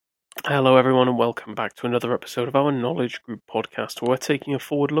Hello, everyone, and welcome back to another episode of our Knowledge Group podcast, where we're taking a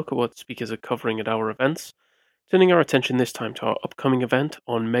forward look at what speakers are covering at our events, turning our attention this time to our upcoming event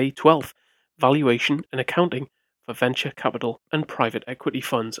on May 12th, Valuation and Accounting for Venture Capital and Private Equity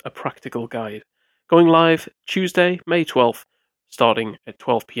Funds, a Practical Guide. Going live Tuesday, May 12th, starting at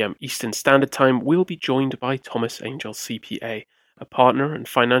 12 p.m. Eastern Standard Time. We'll be joined by Thomas Angel, CPA, a partner and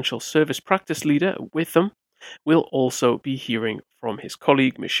financial service practice leader with them. We'll also be hearing from his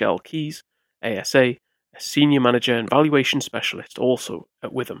colleague Michelle Keys, ASA, a senior manager and valuation specialist, also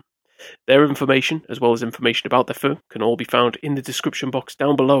at Witham. Their information, as well as information about their firm, can all be found in the description box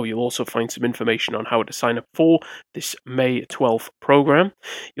down below. You'll also find some information on how to sign up for this May 12th program.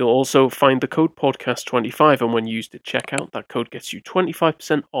 You'll also find the code podcast25, and when used at checkout, that code gets you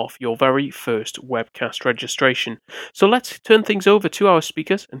 25% off your very first webcast registration. So let's turn things over to our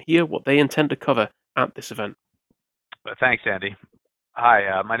speakers and hear what they intend to cover at this event. Thanks, Andy.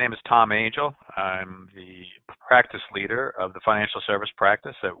 Hi, my name is Tom Angel. I'm the practice leader of the financial service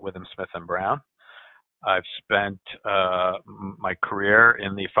practice at Witham Smith & Brown. I've spent my career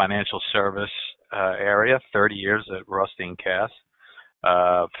in the financial service area, 30 years at Rothstein Cass,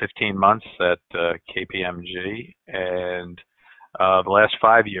 15 months at KPMG, and the last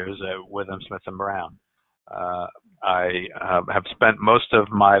 5 years at Witham Smith & Brown. I have spent most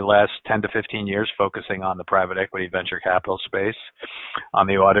of my last 10 to 15 years focusing on the private equity venture capital space on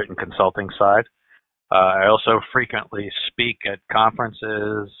the audit and consulting side. I also frequently speak at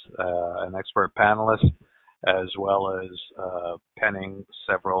conferences, an expert panelist, as well as penning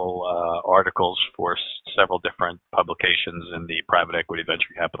several articles for several different publications in the private equity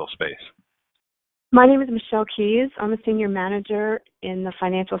venture capital space. My name is Michelle Keys. I'm a senior manager in the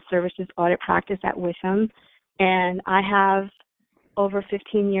financial services audit practice at Witham, and I have over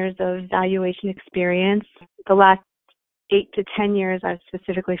 15 years of valuation experience. The last 8 to 10 years, I've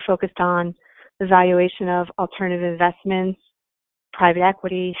specifically focused on the valuation of alternative investments, private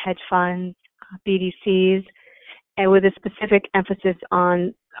equity, hedge funds, BDCs, and with a specific emphasis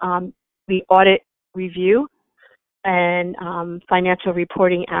on the audit review and financial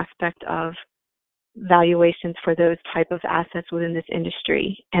reporting aspect of valuations for those type of assets within this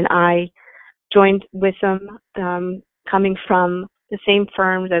industry. And I joined Witham coming from the same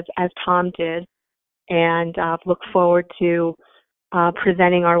firms as Tom did, and look forward to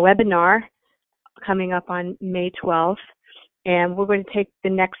presenting our webinar coming up on May 12th. And we're going to take the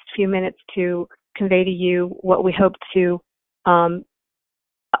next few minutes to convey to you what we hope to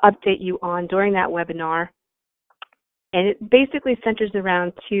update you on during that webinar. And it basically centers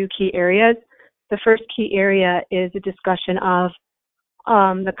around 2 key areas. The first key area is a discussion of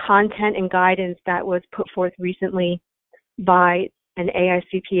the content and guidance that was put forth recently by an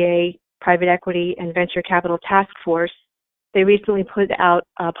AICPA private equity and venture capital task force. They recently put out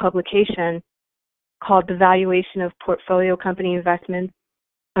a publication called The Valuation of Portfolio Company Investments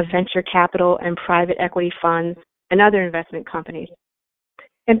of Venture Capital and Private Equity Funds and Other Investment Companies.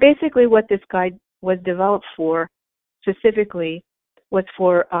 And basically what this guide was developed for specifically was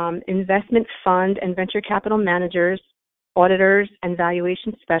for investment fund and venture capital managers, auditors, and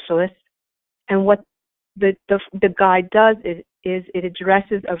valuation specialists. And what the guide does is it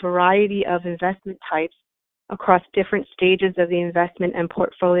addresses a variety of investment types across different stages of the investment and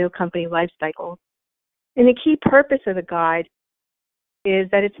portfolio company life cycle. And the key purpose of the guide is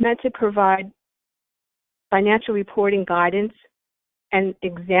that it's meant to provide financial reporting guidance and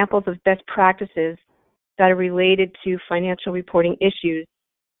examples of best practices that are related to financial reporting issues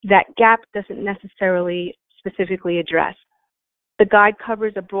that GAAP doesn't necessarily specifically address. The guide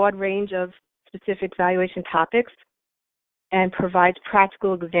covers a broad range of specific valuation topics and provides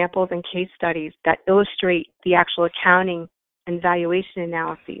practical examples and case studies that illustrate the actual accounting and valuation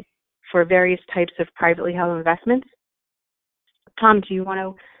analyses for various types of privately held investments. Tom, do you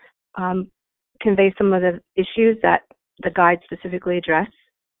want to convey some of the issues that the guide specifically address?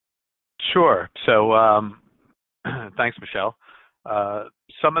 Sure. So thanks, Michelle.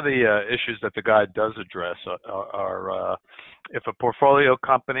 Some of the issues that the guide does address are if a portfolio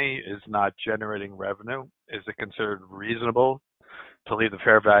company is not generating revenue, is it considered reasonable to leave the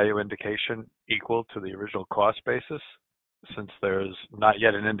fair value indication equal to the original cost basis, since there's not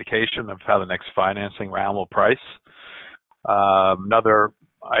yet an indication of how the next financing round will price? Another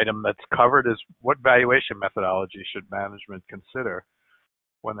item that's covered is what valuation methodology should management consider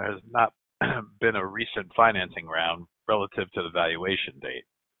when there has not been a recent financing round relative to the valuation date?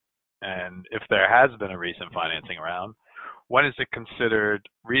 And if there has been a recent financing round, when is it considered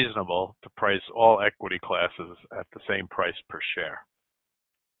reasonable to price all equity classes at the same price per share?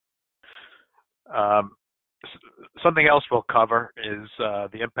 Something else we'll cover is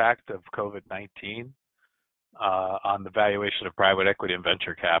the impact of COVID-19 on the valuation of private equity and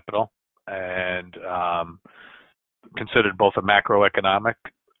venture capital, and considered both a macroeconomic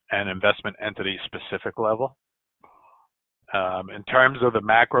and investment entity specific level. In terms of the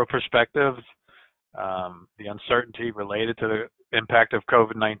macro perspective, the uncertainty related to the impact of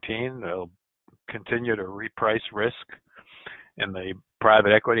COVID-19 will continue to reprice risk in the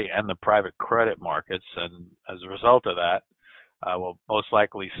private equity and the private credit markets, and as a result of that, we'll most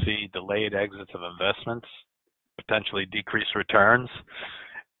likely see delayed exits of investments, potentially decreased returns,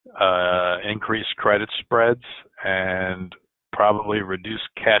 increased credit spreads, and probably reduced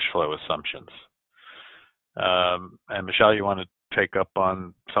cash flow assumptions. And Michelle, you want to take up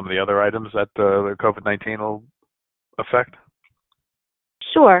on some of the other items that the COVID-19 will affect?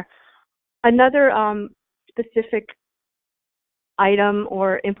 Sure. Another specific item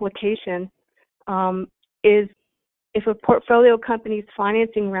or implication is if a portfolio company's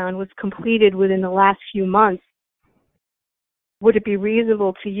financing round was completed within the last few months, would it be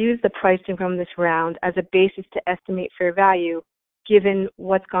reasonable to use the pricing from this round as a basis to estimate fair value, given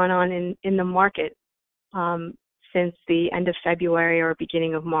what's gone on in the market since the end of February or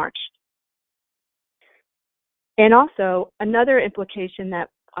beginning of March? And also, another implication that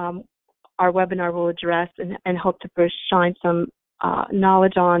our webinar will address and hope to shine some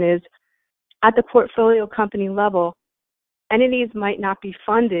knowledge on is, at the portfolio company level, entities might not be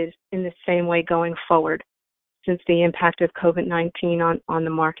funded in the same way going forward since the impact of COVID-19 on the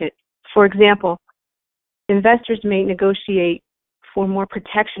market. For example, investors may negotiate for more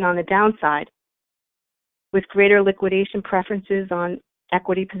protection on the downside, with greater liquidation preferences on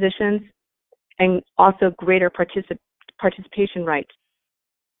equity positions and also greater participation rights.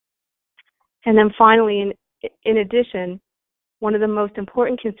 And then finally, in addition, one of the most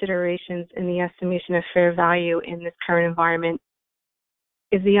important considerations in the estimation of fair value in this current environment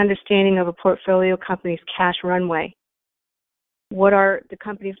is the understanding of a portfolio company's cash runway. What are the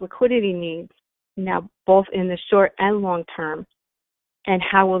company's liquidity needs now, both in the short and long term, and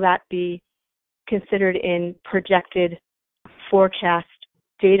how will that be considered in projected forecast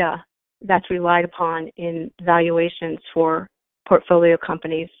data that's relied upon in valuations for portfolio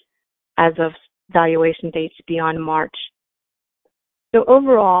companies as of valuation dates beyond March? So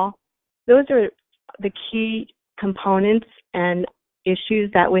overall, those are the key components and issues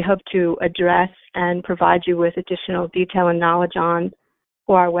that we hope to address and provide you with additional detail and knowledge on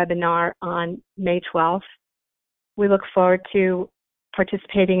for our webinar on May 12th. We look forward to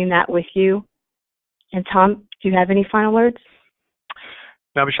participating in that with you. And Tom, do you have any final words?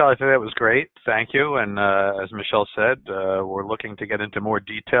 No, Michelle, I think that was great. Thank you. And as Michelle said, we're looking to get into more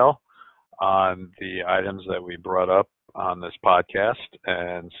detail on the items that we brought up on this podcast.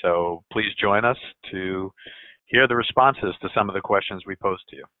 And so please join us to hear the responses to some of the questions we posed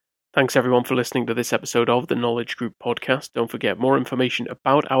to you. Thanks everyone for listening to this episode of the Knowledge Group podcast. Don't forget, more information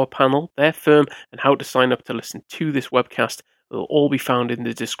about our panel, their firm, and how to sign up to listen to this webcast will all be found in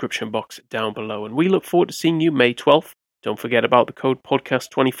the description box down below. And we look forward to seeing you May 12th. Don't forget about the code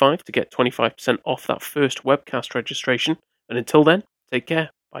podcast25 to get 25% off that first webcast registration. And until then, take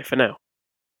care. Bye for now.